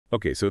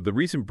Okay, so the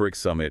recent BRICS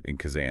Summit in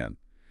Kazan,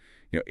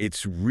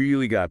 it's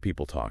really got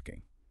people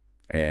talking.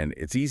 And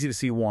it's easy to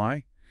see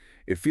why.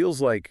 It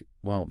feels like,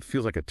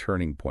 a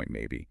turning point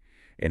maybe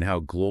in how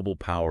global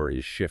power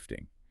is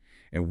shifting.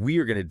 And we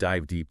are going to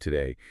dive deep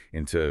today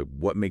into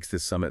what makes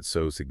this summit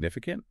so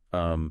significant.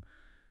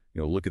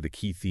 Look at the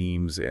key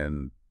themes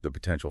and the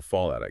potential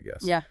fallout, I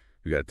guess. Yeah.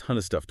 We've got a ton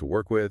of stuff to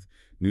work with,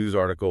 news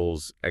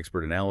articles,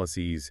 expert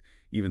analyses,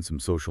 even some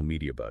social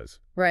media buzz.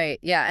 Right.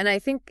 Yeah. And I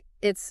think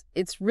it's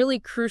really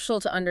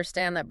crucial to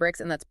understand that BRICS,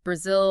 and that's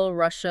Brazil,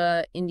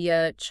 Russia,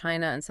 India,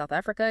 China, and South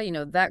Africa,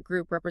 that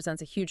group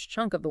represents a huge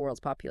chunk of the world's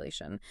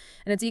population.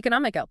 And its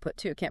economic output,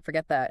 too. Can't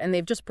forget that. And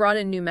they've just brought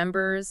in new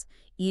members: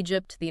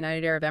 Egypt, the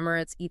United Arab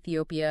Emirates,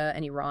 Ethiopia,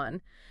 and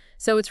Iran.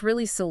 So it's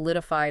really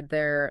solidified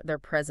their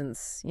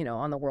presence,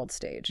 on the world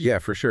stage. Yeah,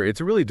 for sure. It's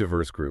a really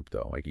diverse group,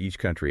 though. Like each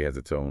country has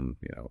its own,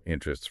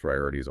 interests,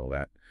 priorities, all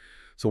that.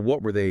 So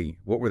what were they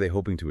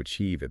hoping to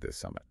achieve at this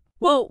summit?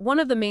 Well, one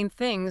of the main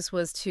things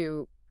was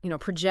to,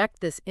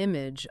 project this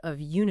image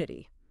of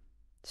unity,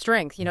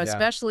 strength,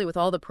 especially with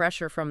all the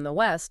pressure from the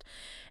West.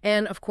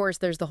 And of course,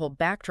 there's the whole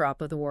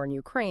backdrop of the war in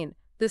Ukraine.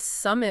 This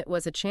summit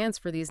was a chance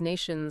for these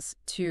nations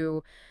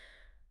to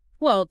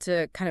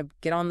kind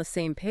of get on the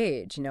same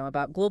page,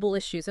 about global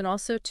issues, and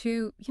also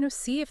to,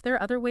 see if there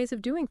are other ways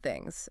of doing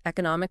things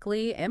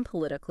economically and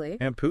politically.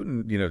 And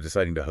Putin,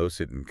 deciding to host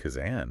it in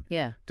Kazan.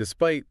 Yeah.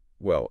 Despite,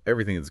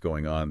 everything that's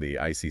going on, the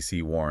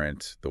ICC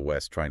warrant, the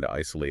West trying to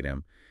isolate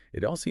him,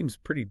 it all seems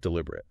pretty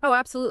deliberate. Oh,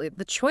 absolutely.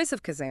 The choice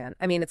of Kazan,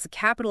 it's the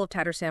capital of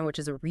Tatarstan, which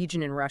is a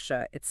region in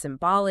Russia. It's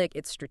symbolic,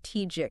 it's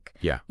strategic.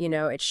 Yeah.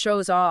 It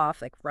shows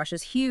off, like,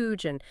 Russia's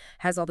huge and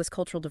has all this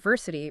cultural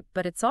diversity,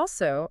 but it's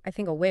also, I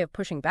think, a way of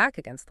pushing back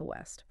against the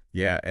West.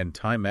 Yeah, and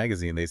Time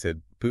magazine, they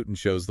said Putin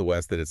shows the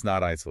West that it's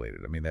not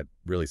isolated. That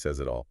really says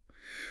it all.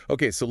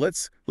 Okay, so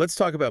let's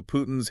talk about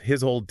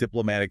his whole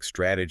diplomatic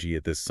strategy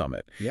at this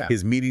summit. Yeah.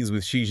 His meetings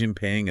with Xi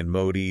Jinping and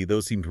Modi,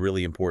 those seemed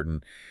really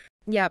important.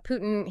 Yeah,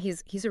 Putin,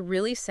 he's a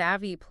really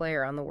savvy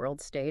player on the world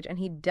stage, and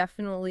he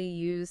definitely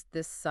used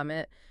this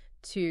summit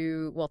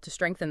to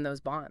strengthen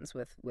those bonds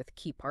with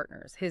key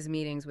partners. His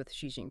meetings with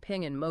Xi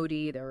Jinping and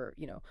Modi, there were,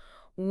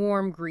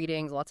 warm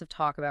greetings, lots of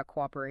talk about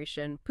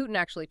cooperation. Putin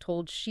actually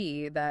told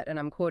Xi that, and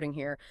I'm quoting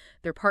here,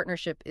 their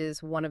partnership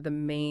is one of the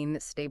main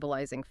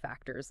stabilizing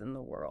factors in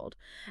the world.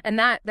 And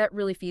that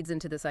really feeds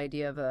into this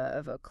idea of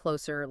a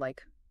closer,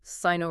 like,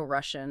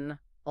 Sino-Russian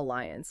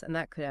alliance, and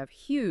that could have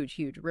huge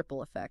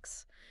ripple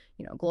effects,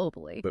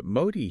 globally. But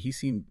Modi, he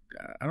seemed,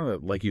 I don't know,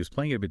 like he was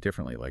playing it a bit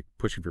differently, like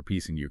pushing for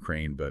peace in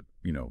Ukraine, but,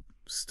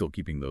 still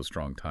keeping those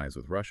strong ties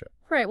with Russia.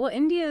 Right. Well,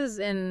 India's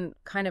in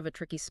kind of a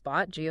tricky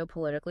spot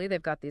geopolitically.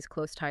 They've got these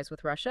close ties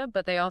with Russia,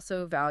 but they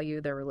also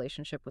value their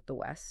relationship with the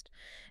West.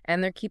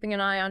 And they're keeping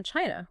an eye on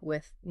China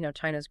with,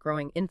 China's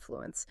growing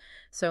influence.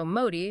 So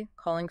Modi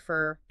calling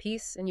for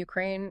peace in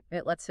Ukraine,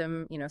 it lets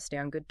him, stay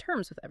on good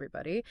terms with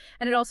everybody.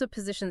 And it also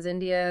positions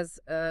India as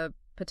a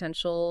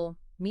potential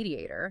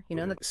mediator,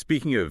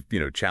 Speaking of,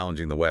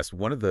 challenging the West,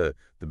 one of the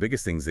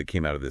biggest things that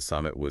came out of this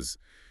summit was,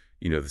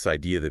 this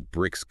idea that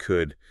BRICS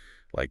could,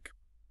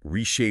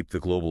 reshape the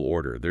global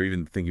order. They're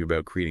even thinking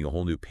about creating a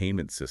whole new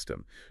payment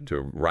system to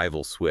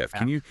rival SWIFT.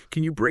 Yeah.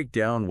 Can you break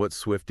down what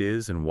SWIFT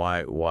is and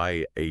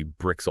why a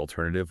BRICS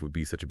alternative would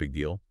be such a big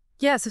deal?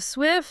 Yeah, so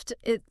SWIFT,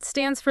 it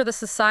stands for the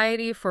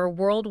Society for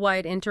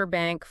Worldwide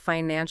Interbank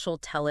Financial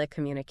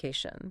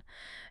Telecommunication.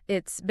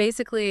 It's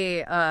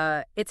basically,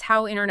 it's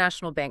how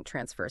international bank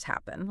transfers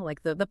happen,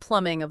 like the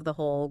plumbing of the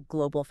whole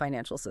global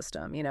financial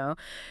system,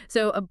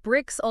 So a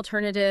BRICS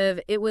alternative,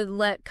 it would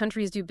let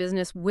countries do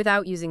business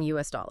without using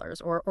U.S.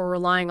 dollars or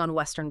relying on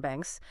Western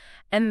banks.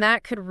 And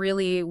that could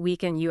really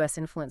weaken U.S.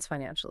 influence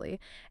financially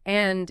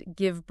and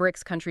give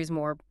BRICS countries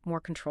more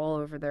control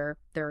over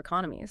their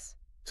economies.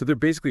 So they're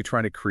basically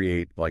trying to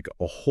create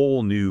a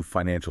whole new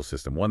financial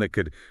system, one that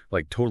could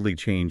totally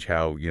change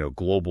how,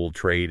 global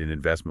trade and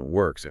investment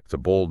works. It's a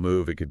bold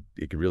move. It could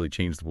really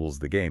change the rules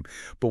of the game.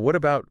 But what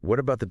about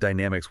the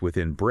dynamics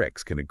within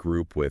BRICS? Can a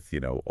group with,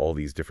 all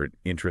these different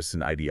interests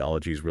and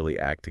ideologies really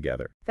act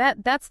together?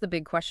 That's the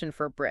big question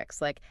for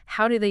BRICS.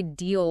 How do they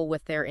deal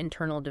with their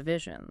internal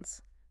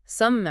divisions?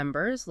 Some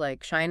members, like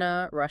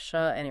China,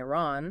 Russia, and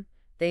Iran,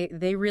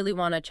 They really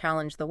want to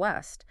challenge the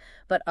West.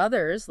 But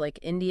others, like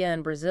India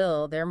and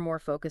Brazil, they're more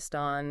focused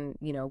on,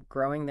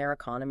 growing their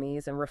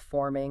economies and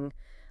reforming,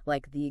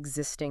 the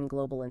existing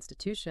global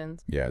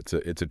institutions. Yeah,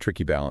 it's a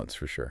tricky balance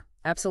for sure.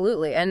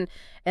 Absolutely. And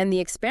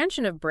the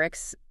expansion of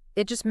BRICS,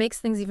 it just makes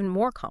things even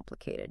more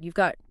complicated.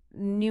 You've got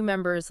new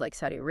members like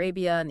Saudi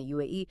Arabia and the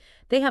UAE.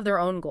 They have their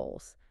own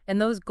goals.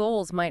 And those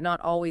goals might not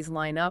always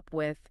line up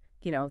with,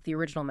 the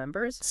original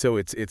members. So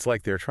it's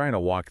like they're trying to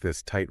walk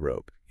this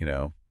tightrope,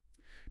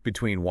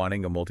 between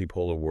wanting a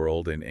multipolar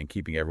world and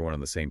keeping everyone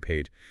on the same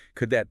page.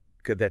 Could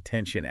that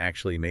tension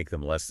actually make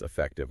them less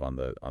effective on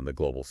the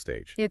global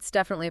stage? It's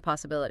definitely a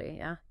possibility,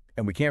 yeah.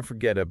 And we can't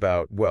forget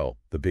about,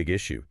 the big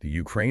issue, the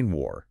Ukraine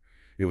war.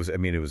 It was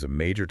a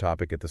major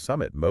topic at the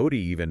summit.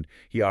 Modi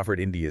he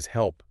offered India's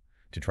help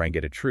to try and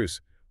get a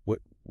truce.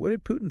 What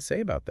did Putin say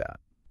about that?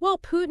 Well,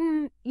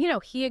 Putin,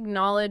 he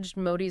acknowledged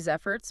Modi's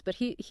efforts, but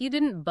he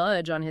didn't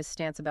budge on his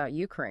stance about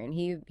Ukraine.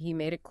 He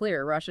made it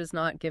clear Russia's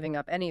not giving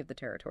up any of the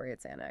territory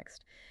it's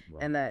annexed,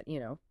 Right. and that,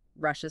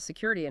 Russia's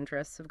security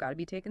interests have got to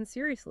be taken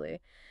seriously.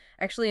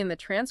 Actually, in the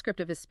transcript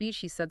of his speech,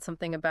 he said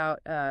something about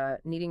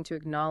needing to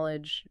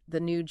acknowledge the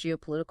new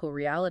geopolitical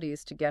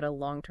realities to get a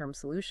long-term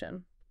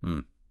solution. Hmm.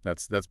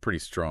 That's pretty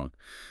strong.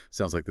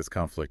 Sounds like this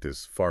conflict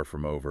is far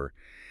from over.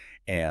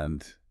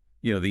 And,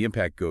 the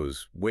impact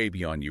goes way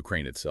beyond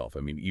Ukraine itself. I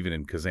mean, even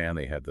in Kazan,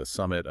 they had the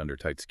summit under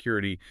tight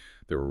security.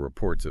 There were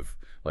reports of,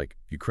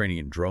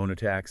 Ukrainian drone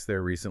attacks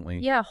there recently.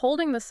 Yeah,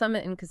 holding the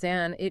summit in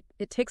Kazan,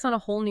 it takes on a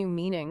whole new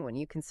meaning when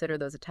you consider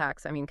those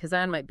attacks. I mean,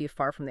 Kazan might be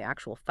far from the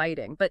actual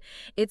fighting, but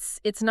it's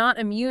not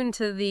immune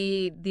to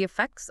the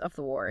effects of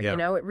the war. Yeah.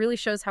 It really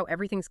shows how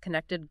everything's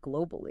connected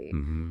globally,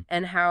 Mm-hmm.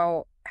 and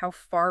how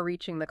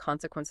far-reaching the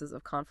consequences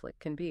of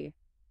conflict can be.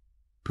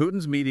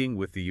 Putin's meeting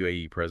with the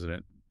UAE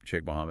president,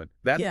 Sheikh Mohammed,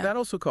 that Yeah. that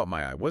also caught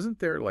my eye. Wasn't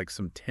there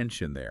some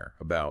tension there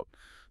about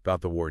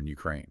the war in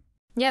Ukraine?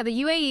 Yeah, the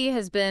UAE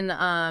has been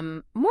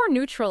more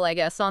neutral, I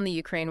guess, on the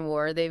Ukraine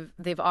war.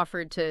 They've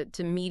offered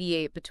to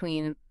mediate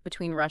between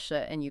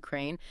Russia and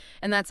Ukraine,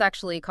 and that's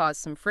actually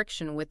caused some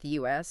friction with the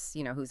U.S.,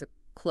 who's a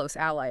close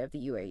ally of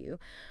the UAE.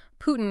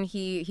 Putin,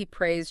 he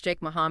praised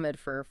Sheikh Mohammed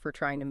for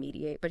trying to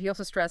mediate, but he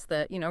also stressed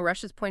that,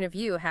 Russia's point of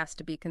view has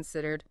to be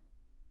considered.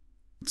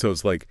 So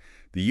it's like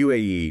the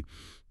UAE,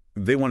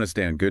 they want to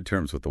stay on good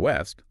terms with the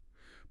West,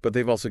 but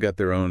they've also got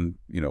their own,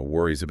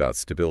 worries about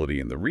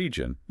stability in the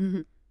region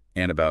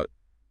and about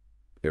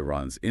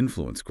Iran's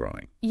influence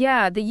growing.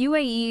 Yeah, the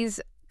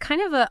UAE's kind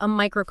of a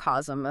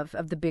microcosm of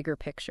the bigger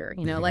picture.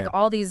 Like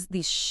all these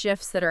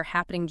shifts that are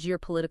happening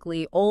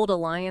geopolitically, old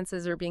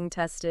alliances are being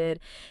tested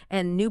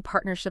and new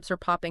partnerships are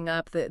popping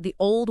up. The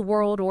old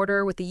world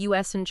order with the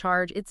US in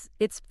charge,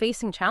 it's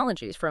facing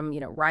challenges from,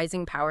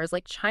 rising powers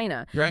like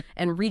China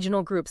and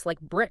regional groups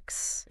like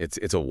BRICS.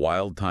 It's a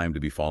wild time to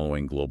be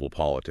following global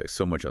politics,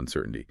 so much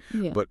uncertainty.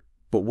 Yeah. But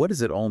what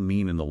does it all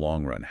mean in the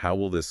long run? How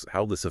will this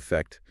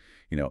affect,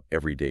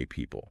 everyday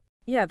people?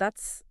 Yeah,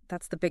 that's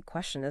the big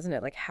question, isn't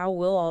it? Like, how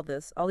will all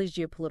these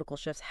geopolitical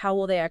shifts, how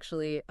will they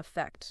actually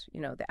affect,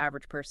 the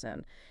average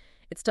person?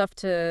 It's tough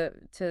to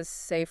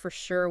say for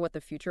sure what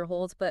the future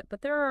holds, but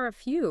there are a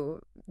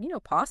few,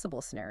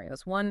 possible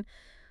scenarios. One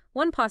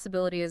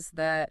possibility is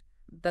that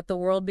the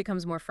world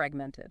becomes more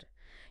fragmented,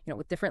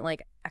 with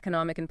different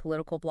economic and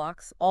political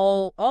blocs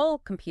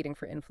all competing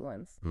for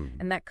influence,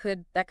 and that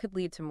could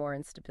lead to more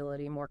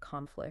instability, more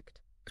conflict.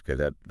 Okay,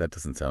 that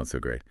doesn't sound so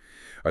great.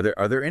 Are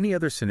there any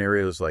other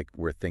scenarios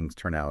where things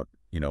turn out,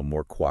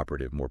 more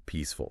cooperative, more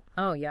peaceful?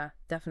 Oh yeah,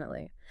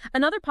 definitely.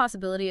 Another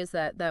possibility is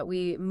that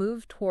we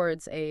move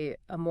towards a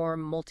more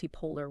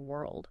multipolar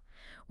world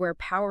where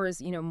power is,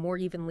 more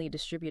evenly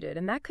distributed,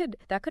 and that could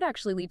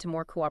actually lead to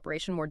more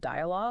cooperation, more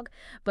dialogue,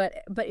 but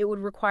it would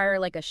require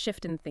a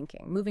shift in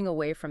thinking, moving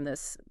away from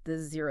this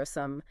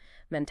zero-sum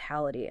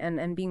mentality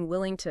and being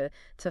willing to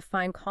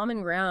find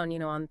common ground,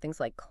 on things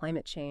like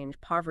climate change,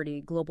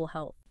 poverty, global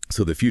health.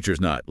 So the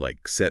future's not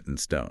set in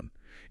stone.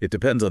 It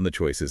depends on the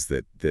choices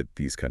that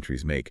these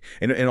countries make,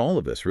 and all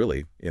of this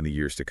really in the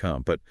years to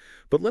come. But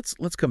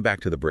let's come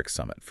back to the BRICS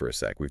Summit for a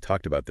sec. We've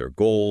talked about their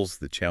goals,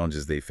 the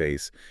challenges they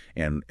face,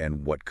 and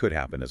what could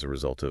happen as a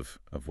result of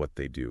what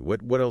they do.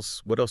 What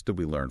else did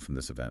we learn from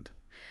this event?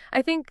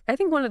 I think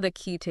one of the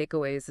key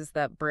takeaways is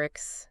that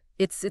BRICS,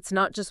 it's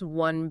not just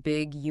one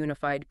big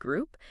unified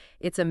group.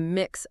 It's a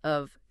mix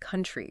of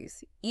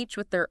countries, each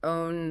with their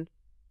own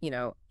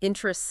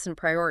interests and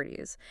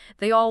priorities.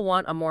 They all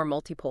want a more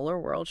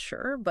multipolar world,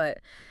 sure,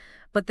 but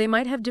they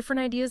might have different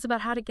ideas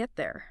about how to get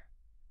there.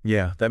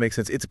 Yeah, that makes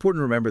sense. It's important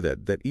to remember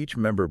that each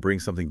member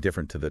brings something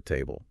different to the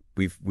table.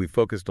 We've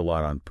focused a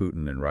lot on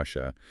Putin and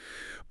Russia,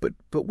 but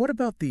what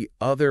about the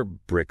other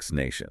BRICS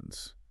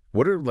nations?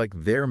 What are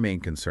their main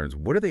concerns?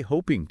 What are they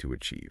hoping to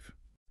achieve?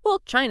 Well,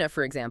 China,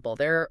 for example,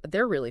 they're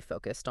really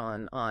focused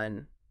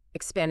on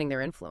expanding their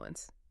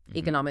influence.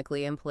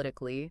 Economically and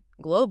politically,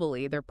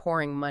 globally, they're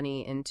pouring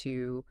money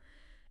into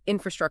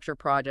infrastructure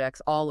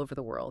projects all over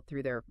the world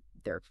through their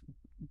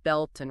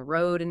Belt and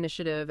Road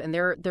Initiative, and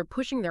they're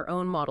pushing their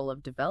own model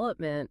of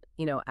development,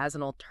 as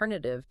an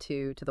alternative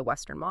to the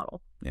Western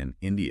model. And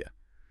India,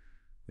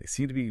 they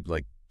seem to be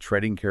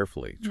treading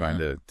carefully, trying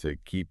to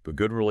keep a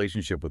good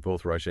relationship with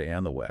both Russia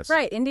and the West.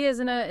 Right. India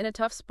is in a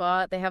tough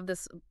spot. They have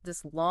this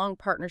long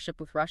partnership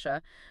with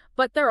Russia,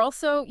 but they're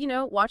also,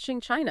 watching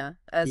China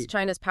as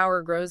China's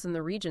power grows in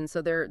the region.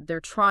 So they're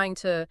trying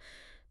to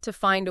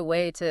find a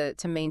way to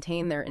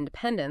maintain their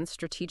independence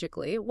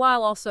strategically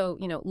while also,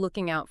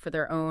 looking out for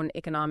their own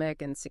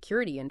economic and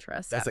security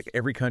interests. That's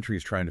every country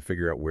is trying to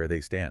figure out where they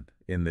stand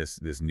in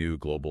this new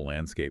global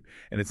landscape.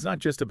 And it's not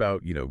just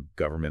about,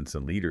 governments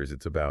and leaders.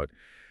 It's about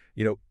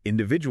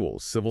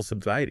individuals, civil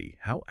society.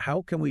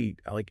 How can we,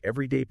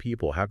 everyday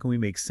people, how can we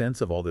make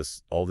sense of all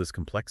this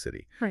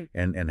complexity? Right.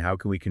 And how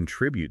can we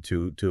contribute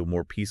to a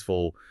more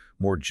peaceful,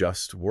 more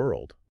just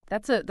world?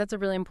 That's a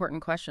really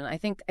important question. I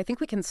think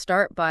we can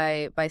start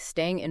by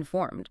staying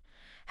informed,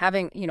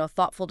 having,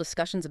 thoughtful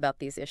discussions about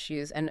these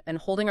issues and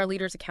holding our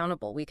leaders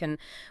accountable. We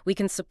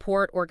can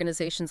support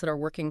organizations that are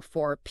working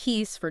for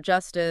peace, for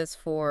justice,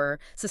 for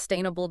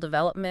sustainable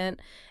development,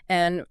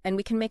 and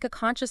we can make a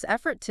conscious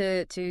effort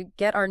to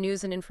get our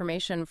news and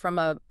information from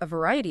a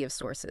variety of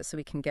sources so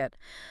we can get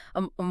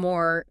a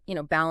more,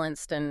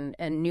 balanced and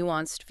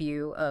nuanced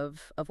view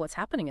of what's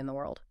happening in the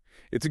world.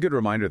 It's a good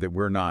reminder that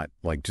we're not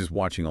like just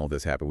watching all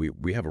this happen.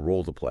 We have a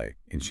role to play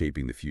in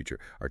shaping the future.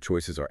 Our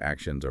choices, our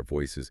actions, our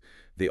voices,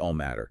 they all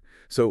matter.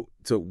 So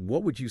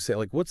what would you say,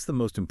 like, what's the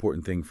most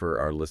important thing for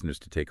our listeners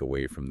to take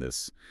away from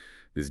this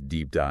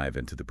deep dive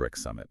into the BRICS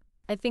Summit?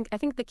 I think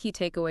the key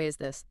takeaway is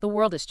this: the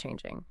world is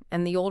changing,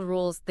 and the old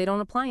rules, they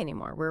don't apply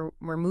anymore.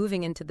 We're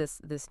moving into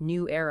this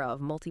new era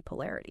of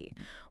multipolarity,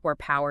 where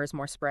power is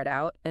more spread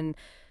out, and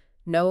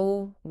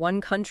no one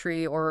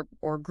country or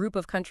group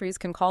of countries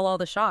can call all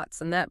the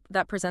shots, and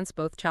that presents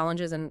both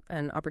challenges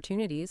and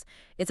opportunities.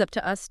 It's up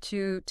to us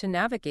to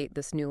navigate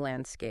this new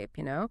landscape,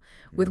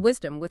 with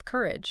wisdom, with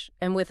courage,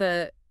 and with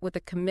a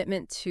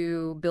commitment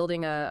to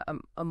building a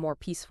more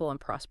peaceful and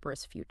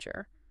prosperous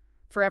future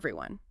for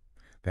everyone.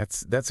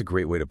 That's a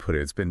great way to put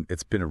it.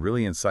 It's been a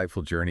really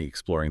insightful journey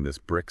exploring this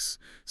BRICS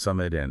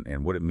Summit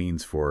and what it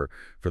means for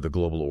the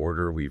global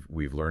order.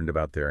 We've learned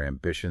about their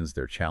ambitions,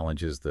 their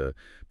challenges, the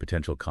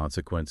potential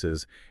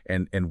consequences,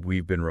 and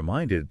we've been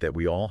reminded that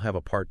we all have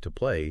a part to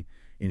play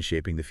in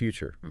shaping the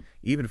future,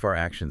 even if our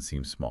actions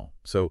seem small.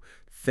 So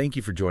thank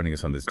you for joining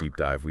us on this deep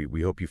dive.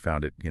 We hope you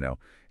found it,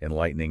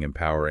 enlightening,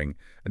 empowering.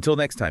 Until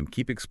next time,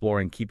 keep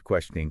exploring, keep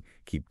questioning,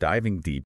 keep diving deep,